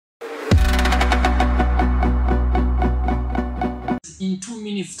in 2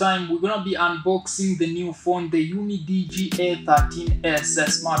 minutes time we're gonna be unboxing the new phone, the Umidigi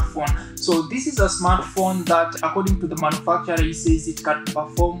A13S smartphone. So this is a smartphone that, according to the manufacturer, he says it can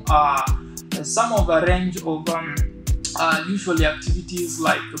perform some of a range of usually activities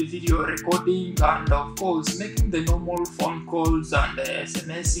like video recording and of course making the normal phone calls and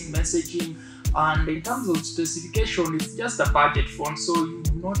SMSing, messaging. And in terms of specification, it's just a budget phone, so you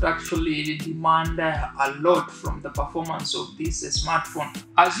do not actually demand a lot from the performance of this smartphone.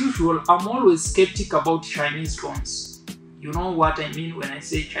 As usual, I'm always skeptic about Chinese phones. You know what I mean when I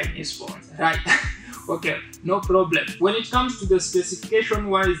say Chinese phones, right? Okay, no problem. When it comes to the specification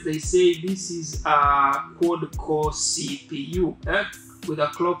wise, they say this is a quad-core CPU with a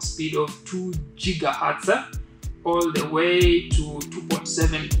clock speed of 2 GHz. All the way to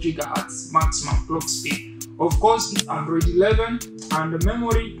 2.7 GHz maximum clock speed. Of course, it's Android 11 and the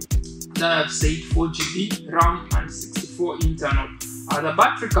memory that I've said 4 GB RAM and 64 internal. The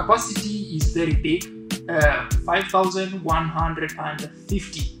battery capacity is very big,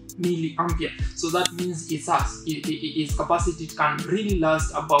 5150 milliampere. So that means its capacity can really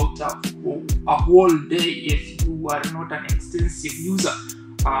last about a whole day if you are not an extensive user.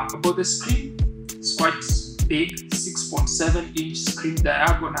 About the screen, it's quite big, 6.7-inch screen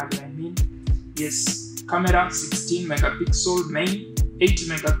diagonally, I mean. Yes, camera 16 megapixel main, 80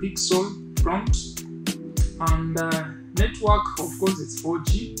 megapixel front, and network, of course, it's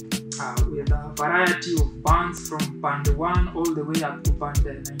 4G with a variety of bands from band 1 all the way up to band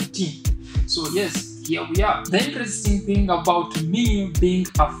 19. So yes, here we are. The interesting thing about me being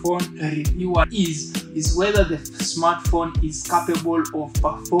a phone reviewer is whether the smartphone is capable of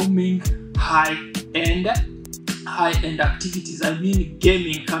performing high-end activities. I mean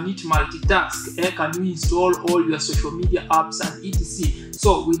gaming. Can it multitask? Can you install all your social media apps and etc?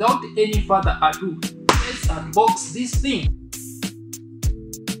 So without any further ado, let's unbox this thing.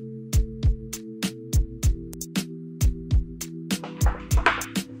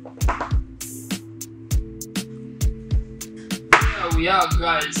 Here we are,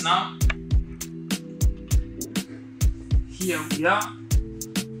 guys. Now here we are.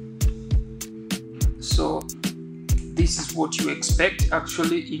 So this is what you expect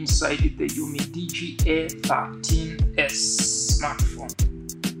actually inside the Umidigi A13S smartphone.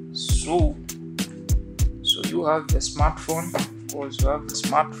 So you have the smartphone, of course you have the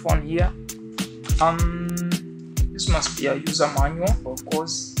smartphone here. This must be a user manual, of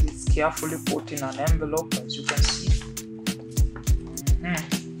course. It's carefully put in an envelope, as you can see.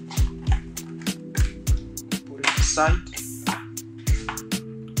 Put it aside.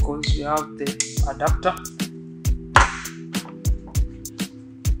 Of course you have the adapter.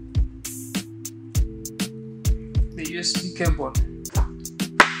 The USB cable,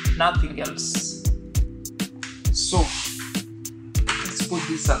 nothing else. So let's put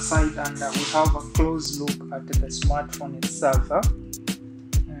this aside and we have a close look at the smartphone itself.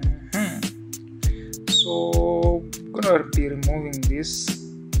 So I'm gonna be removing this.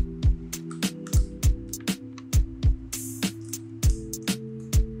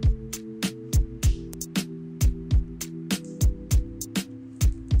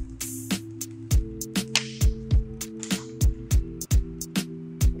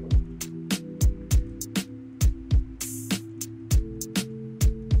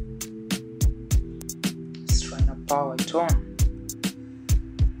 Power it on.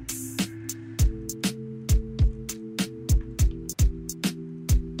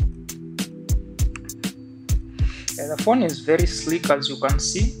 The phone is very sleek, as you can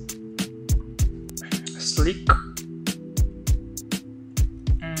see. Sleek.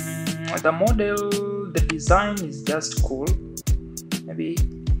 The model, the design is just cool. Maybe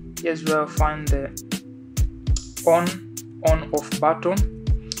here's where I find the on-off button,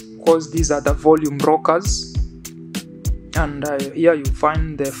 because these are the volume rockers. And here you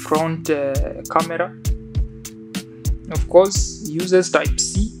find the front camera. Of course, uses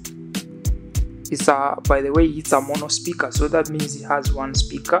Type-C. It's by the way, it's a mono speaker, so that means it has one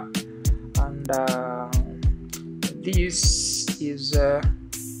speaker. And this is I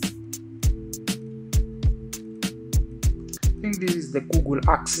think this is the Google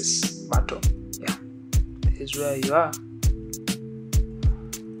Access button. Yeah, this is where you are.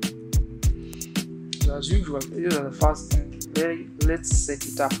 So as usual, these are the first thing. Let's set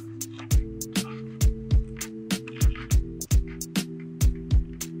it up.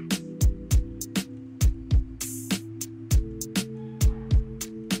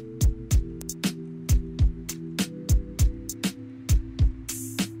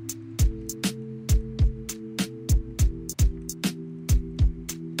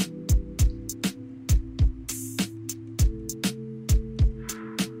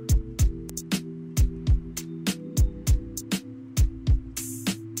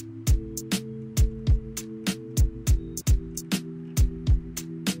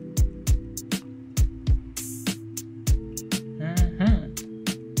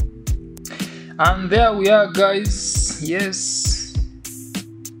 And there we are, guys. Yes.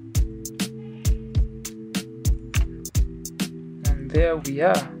 And there we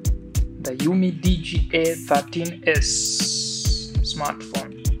are. The Umidigi A13S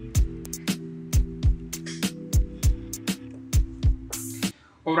smartphone.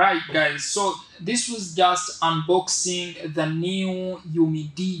 Alright guys, so this was just unboxing the new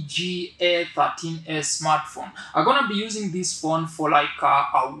Umidigi A13S smartphone. I'm gonna be using this phone for like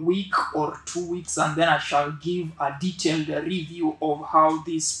a week or 2 weeks, and then I shall give a detailed review of how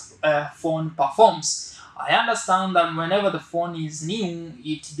this phone performs. I understand that whenever the phone is new,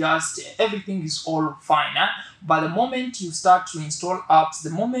 everything is all fine. But the moment you start to install apps, the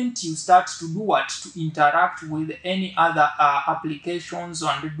moment you start to to interact with any other applications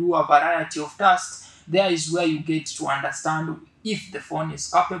and do a variety of tasks, there is where you get to understand if the phone is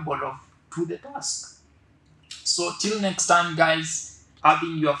capable of to the task. So till next time, guys,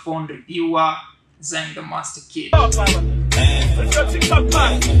 having your phone reviewer, Zeng the Master Kid.